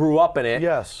 like, we grew up in it.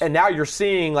 Yes. And now you're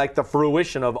seeing, like, the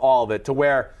fruition of all of it to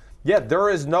where, there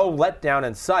is no letdown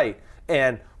in sight.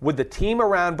 And with the team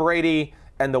around Brady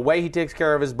and the way he takes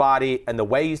care of his body and the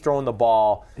way he's throwing the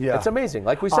ball, it's amazing.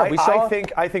 Like we said,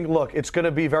 I think, look, it's going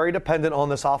to be very dependent on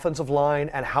this offensive line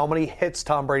and how many hits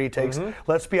Tom Brady takes.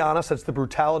 Let's be honest, that's the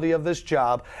brutality of this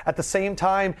job. At the same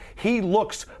time, he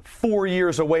looks 4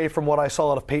 years away from what I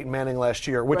saw out of Peyton Manning last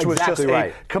year, which was just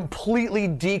a completely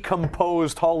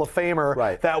decomposed Hall of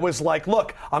Famer that was like,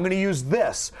 look, I'm going to use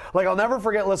this. Like, I'll never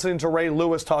forget listening to Ray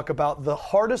Lewis talk about the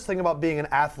hardest thing about being an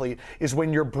athlete is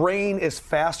when your brain is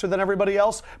faster than everybody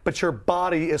else, but your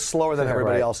body is slower than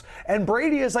everybody else. And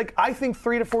Brady is, like, I think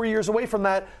 3 to 4 years away from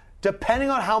that, depending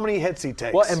on how many hits he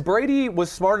takes. Well, and Brady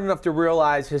was smart enough to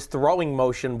realize his throwing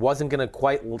motion wasn't going to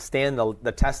quite stand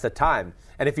the test of time.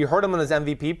 And if you heard him on his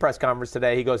MVP press conference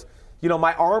today, he goes,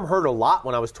 my arm hurt a lot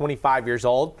when I was 25 years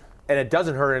old, and it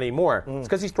doesn't hurt anymore. It's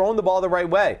because he's throwing the ball the right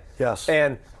way. Yes.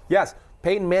 And,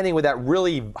 Peyton Manning with that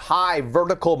really high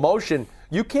vertical motion,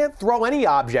 you can't throw any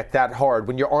object that hard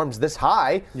when your arm's this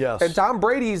high. Yes. And Tom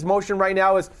Brady's motion right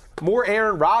now is more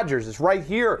Aaron Rodgers. It's right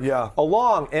here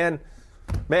along. And,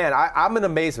 man, I'm in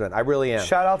amazement. I really am.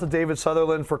 Shout out to David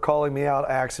Sutherland for calling me out.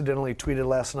 I accidentally tweeted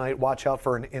last night, watch out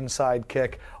for an inside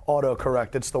kick.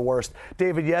 Autocorrect, it's the worst.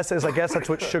 David, says, I guess that's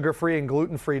what sugar-free and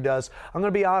gluten-free does. I'm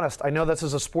going to be honest. I know this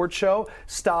is a sports show.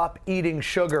 Stop eating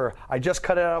sugar. I just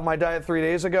cut it out of my diet 3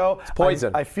 days ago. It's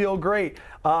poison. I feel great.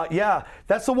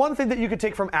 That's the one thing that you could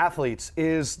take from athletes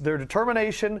is their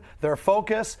determination, their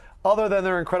focus, other than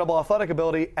their incredible athletic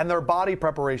ability, and their body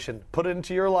preparation. Put it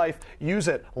into your life. Use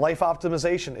it. Life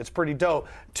optimization. It's pretty dope.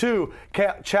 2,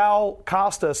 Chow,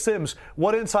 Costa, Sims,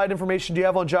 what inside information do you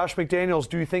have on Josh McDaniels?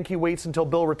 Do you think he waits until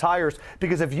Bill retires?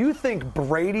 Because if you think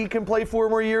Brady can play 4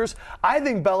 more years, I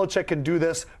think Belichick can do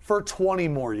this for 20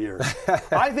 more years.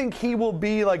 I think he will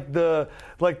be like the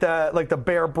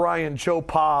Bear Bryant, Joe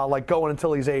Pa, like going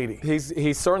until he's 80.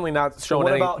 He's certainly not showing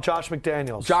What about Josh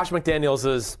McDaniels? Josh McDaniels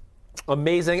is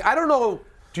amazing. I don't know.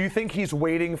 Do you think he's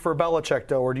waiting for Belichick,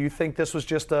 though, or do you think this was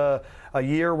just a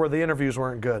year where the interviews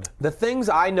weren't good? The things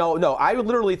I know, no, I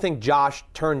literally think Josh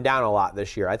turned down a lot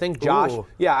this year. I think Josh, Well,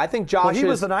 he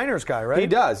was the Niners guy, right? He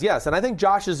does, yes. And I think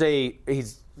Josh is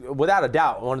he's without a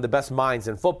doubt one of the best minds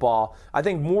in football. I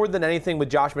think more than anything with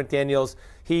Josh McDaniels,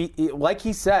 he like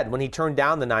he said when he turned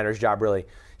down the Niners job, really,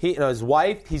 his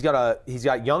wife, he's got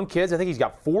young kids. I think he's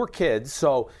got 4 kids,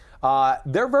 so.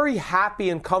 They're very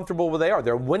happy and comfortable where they are.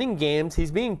 They're winning games.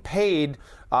 He's being paid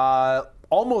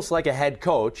almost like a head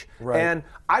coach. Right. And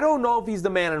I don't know if he's the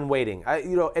man in waiting.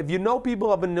 If you know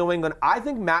people up in New England, I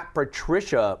think Matt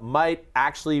Patricia might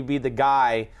actually be the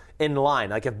guy in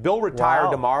line. Like if Bill retired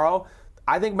tomorrow,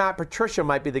 I think Matt Patricia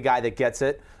might be the guy that gets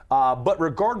it. But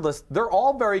regardless, they're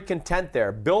all very content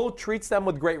there. Bill treats them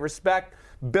with great respect.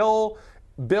 Bill,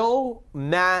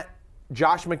 Matt,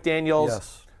 Josh McDaniels.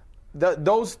 Yes.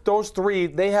 Those 3,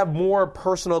 they have more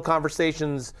personal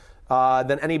conversations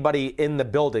than anybody in the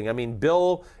building. I mean,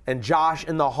 Bill and Josh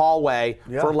in the hallway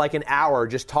for like an hour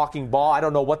just talking ball. I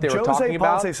don't know what they were talking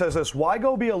about. Jose Ponce says this, why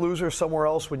go be a loser somewhere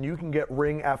else when you can get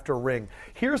ring after ring?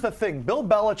 Here's the thing. Bill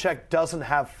Belichick doesn't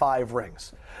have 5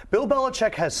 rings. Bill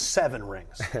Belichick has 7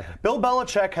 rings. Bill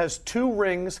Belichick has 2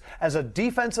 rings as a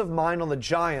defensive mind on the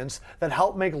Giants that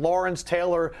helped make Lawrence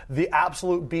Taylor the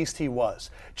absolute beast he was.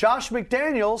 Josh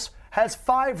McDaniels has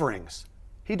 5 rings.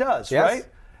 He does, right?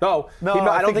 No,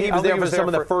 I don't think he was there for some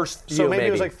of the first few. So maybe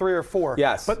it was like 3 or 4.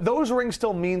 Yes. But those rings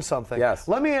still mean something. Yes.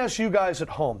 Let me ask you guys at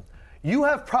home. You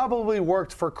have probably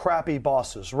worked for crappy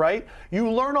bosses, right? You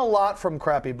learn a lot from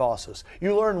crappy bosses.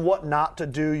 You learn what not to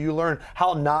do. You learn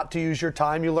how not to use your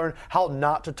time. You learn how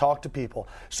not to talk to people.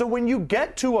 So when you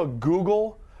get to a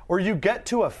Google or you get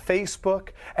to a Facebook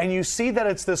and you see that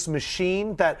it's this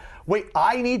machine that, wait,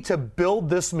 I need to build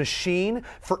this machine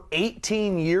for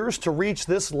 18 years to reach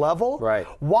this level? Right.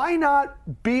 Why not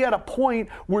be at a point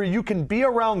where you can be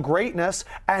around greatness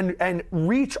and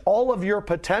reach all of your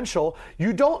potential?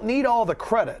 You don't need all the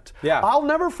credit. Yeah. I'll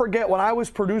never forget when I was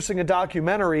producing a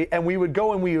documentary and we would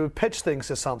go and we would pitch things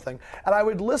to something, and I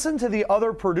would listen to the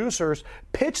other producers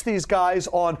pitch these guys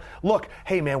on, look,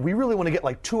 hey man, we really want to get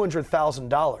like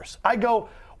 $200,000. I go,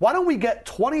 why don't we get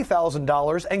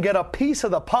 $20,000 and get a piece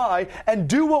of the pie and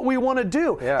do what we want to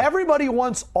do? Yeah. Everybody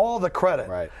wants all the credit.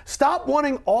 Right. Stop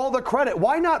wanting all the credit.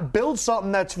 Why not build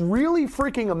something that's really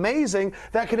freaking amazing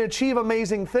that can achieve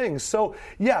amazing things? So,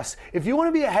 yes, if you want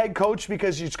to be a head coach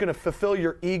because you're just going to fulfill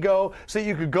your ego so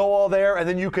you could go all there and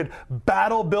then you could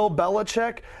battle Bill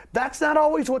Belichick, that's not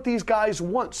always what these guys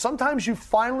want. Sometimes you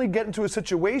finally get into a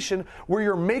situation where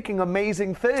you're making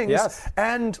amazing things. Yes.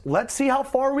 And let's see how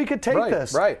far we could take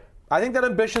this. Right. I think that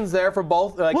ambition's there for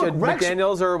both, like Look,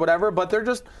 McDaniels or whatever, but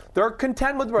they're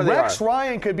content with where they are. Rex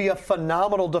Ryan could be a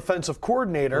phenomenal defensive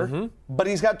coordinator, but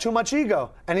he's got too much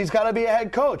ego, and he's got to be a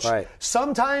head coach. Right.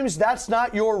 Sometimes that's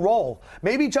not your role.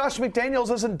 Maybe Josh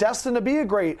McDaniels isn't destined to be a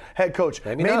great head coach.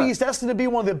 Maybe not. He's destined to be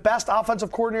one of the best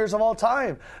offensive coordinators of all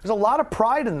time. There's a lot of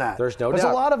pride in that. There's no doubt. There's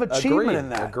a lot of achievement in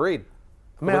that. Agreed.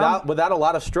 Man, Without a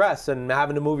lot of stress and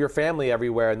having to move your family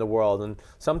everywhere in the world, and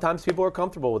sometimes people are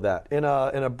comfortable with that. In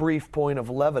a brief point of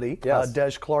levity, Yes.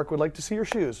 Dej Clark would like to see your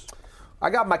shoes.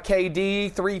 I got my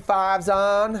KD 3.5s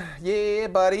on, yeah,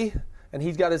 buddy, and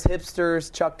he's got his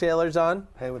hipsters Chuck Taylors on.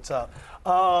 Hey, what's up?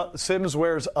 Sims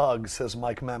wears Uggs, says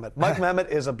Mike Memmott. Mike Memmott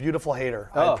is a beautiful hater.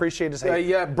 I appreciate his hate.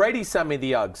 Yeah, Brady sent me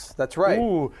the Uggs. That's right.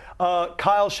 Ooh,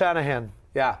 Kyle Shanahan.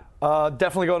 Yeah.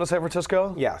 Definitely going to San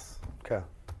Francisco? Yes. Okay.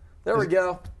 There we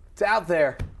go. It's out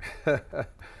there.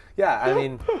 Yeah, I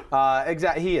mean,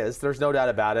 exactly. He is. There's no doubt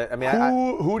about it. I mean,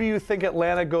 Who do you think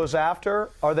Atlanta goes after?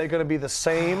 Are they going to be the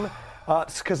same?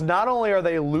 Because not only are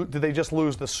did they just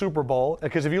lose the Super Bowl?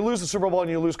 Because if you lose the Super Bowl and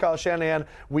you lose Kyle Shanahan,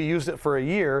 we used it for a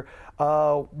year.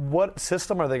 What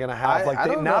system are they going to have? I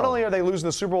don't not know. only are they losing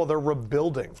the Super Bowl, they're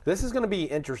rebuilding. This is going to be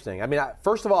interesting. I mean,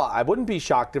 first of all, I wouldn't be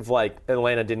shocked if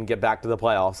Atlanta didn't get back to the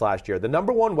playoffs last year. The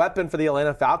number one weapon for the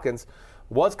Atlanta Falcons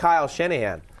was Kyle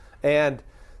Shanahan, and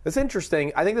it's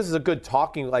interesting. I think this is a good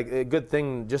a good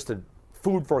thing, just to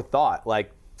food for thought.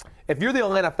 Like, if you're the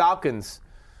Atlanta Falcons,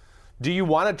 do you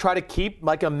want to try to keep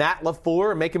like a Matt LaFleur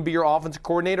and make him be your offensive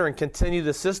coordinator and continue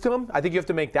the system? I think you have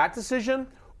to make that decision.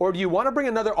 Or do you want to bring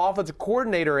another offensive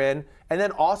coordinator in and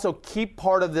then also keep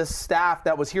part of this staff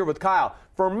that was here with Kyle?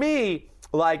 For me,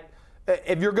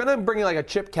 if you're going to bring like a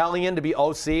Chip Kelly in to be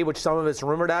OC, which some of it's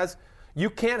rumored as, you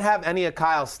can't have any of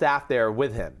Kyle's staff there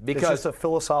with him because It's just a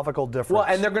philosophical difference. well,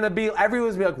 and they're going to be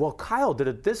everyone's going to be like, well, Kyle did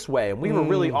it this way, and we were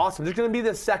really awesome. There's going to be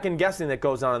this second guessing that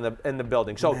goes on in the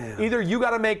building. So either you got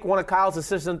to make one of Kyle's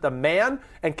assistants the man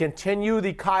and continue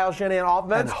the Kyle Shanahan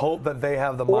offense, and hope that they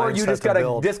have the or mindset you just to got to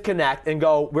build. disconnect and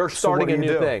go, we're starting what a do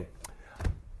you new do? thing.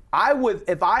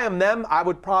 If I am them, I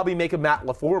would probably make a Matt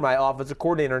LaFleur my offensive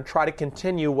coordinator and try to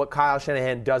continue what Kyle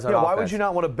Shanahan does on offense. Why would you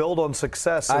not want to build on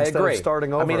success I instead agree. of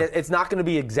starting over? I mean, it's not going to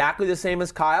be exactly the same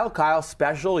as Kyle. Kyle's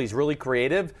special. He's really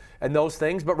creative and those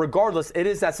things. But regardless, it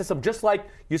is that system. Just like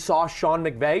you saw Sean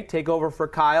McVay take over for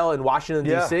Kyle in Washington,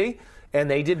 D.C., and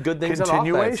they did good things on offense.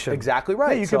 Continuation. Exactly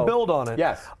right. Yeah, you can build on it.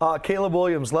 Yes. Caleb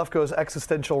Williams, Lefkoe's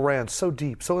existential rant, so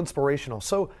deep, so inspirational,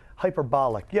 so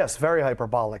hyperbolic. Yes, very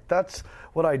hyperbolic. That's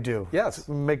what I do. Yes.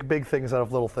 Make big things out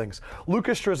of little things.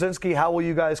 Lucas Straczynski, how will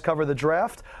you guys cover the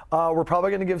draft? We're probably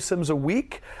going to give Sims a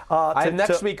week. I have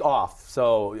next week off,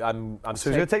 so I'm So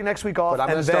he's going to take next week off, but I'm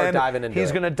and going to start then diving into he's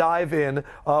it. going to dive in.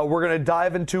 We're going to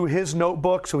dive into his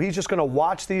notebook. So he's just going to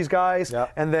watch these guys,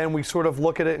 Yep. and then we sort of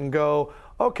look at it and go,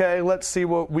 okay, let's see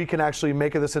what we can actually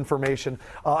make of this information.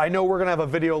 I know we're going to have a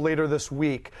video later this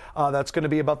week that's going to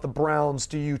be about the Browns.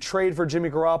 Do you trade for Jimmy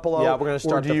Garoppolo? Yeah, we're going to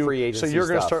start the free agency So you're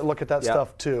going to stuff. start looking at that Yep.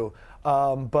 stuff too.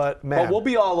 But man, But we'll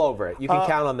be all over it. You can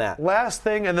count on that. Last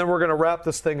thing, and then we're going to wrap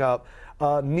this thing up.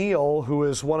 Neil, who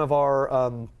is one of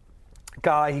our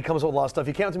guy, he comes up with a lot of stuff.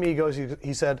 He came up to me,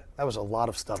 he said, that was a lot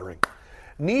of stuttering.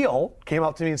 Neil came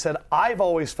up to me and said, I've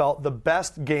always felt the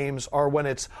best games are when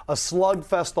it's a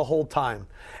slugfest the whole time.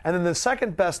 And then the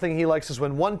second best thing he likes is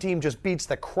when one team just beats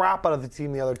the crap out of the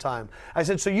team the other time. I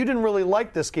said, so you didn't really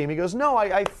like this game? He goes, no,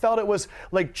 I felt it was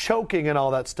like choking and all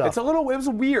that stuff. It was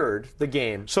weird, the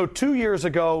game. So 2 years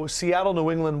ago, Seattle-New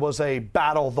England was a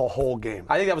battle the whole game.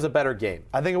 I think that was a better game.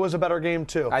 I think it was a better game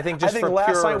too. I think for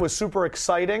last pure- night was super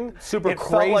exciting. Super it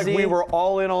felt like crazy. we were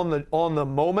all in on the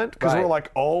moment because Right. we're like,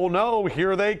 oh no,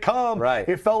 here they come. Right.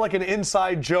 It felt like an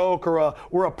inside joke or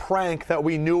a prank that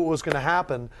we knew it was going to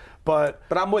happen. But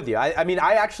I'm with you. I mean,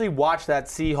 I actually watched that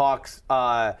Seahawks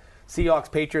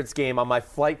Patriots game on my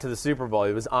flight to the Super Bowl.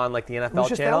 It was on like the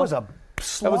NFL channel.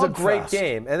 That was a great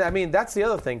game. And I mean, that's the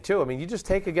other thing too. I mean, you just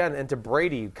take again into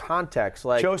Brady context.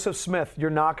 Like Joseph Smith, you're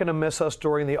not going to miss us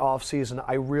during the offseason.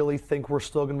 I really think we're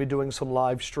still going to be doing some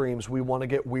live streams. We want to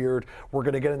get weird. We're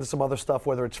going to get into some other stuff,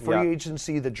 whether it's free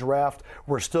agency, the draft.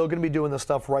 We're still going to be doing this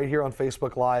stuff right here on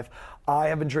Facebook Live. I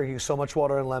have been drinking so much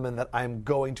water and lemon that I'm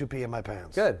going to pee in my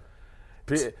pants. Good.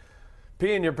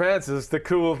 Pee in your pants is the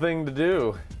cool thing to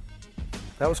do.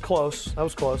 That was close. You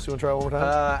want to try it one more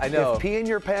time? I know. If pee in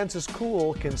your pants is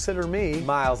cool, consider me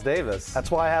Miles Davis.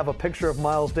 That's why I have a picture of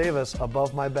Miles Davis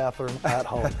above my bathroom at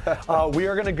home. We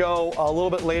are going to go a little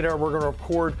bit later. We're going to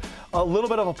record a little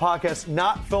bit of a podcast,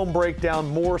 not film breakdown,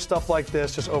 more stuff like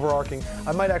this, just overarching.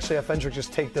 I might actually have Fendrick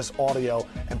just take this audio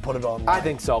and put it online. I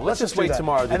think so. Let's just wait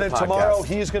tomorrow to do and the then podcast. Tomorrow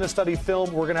he's going to study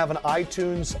film. We're going to have an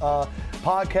iTunes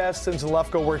podcast, Sims and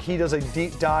Lefkoe, where he does a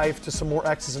deep dive to some more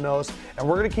X's and O's. And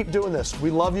we're going to keep doing this.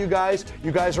 We love you guys.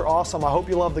 You guys are awesome. I hope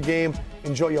you love the game.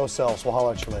 Enjoy yourselves. We'll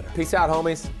holler at you later. Peace out,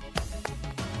 homies.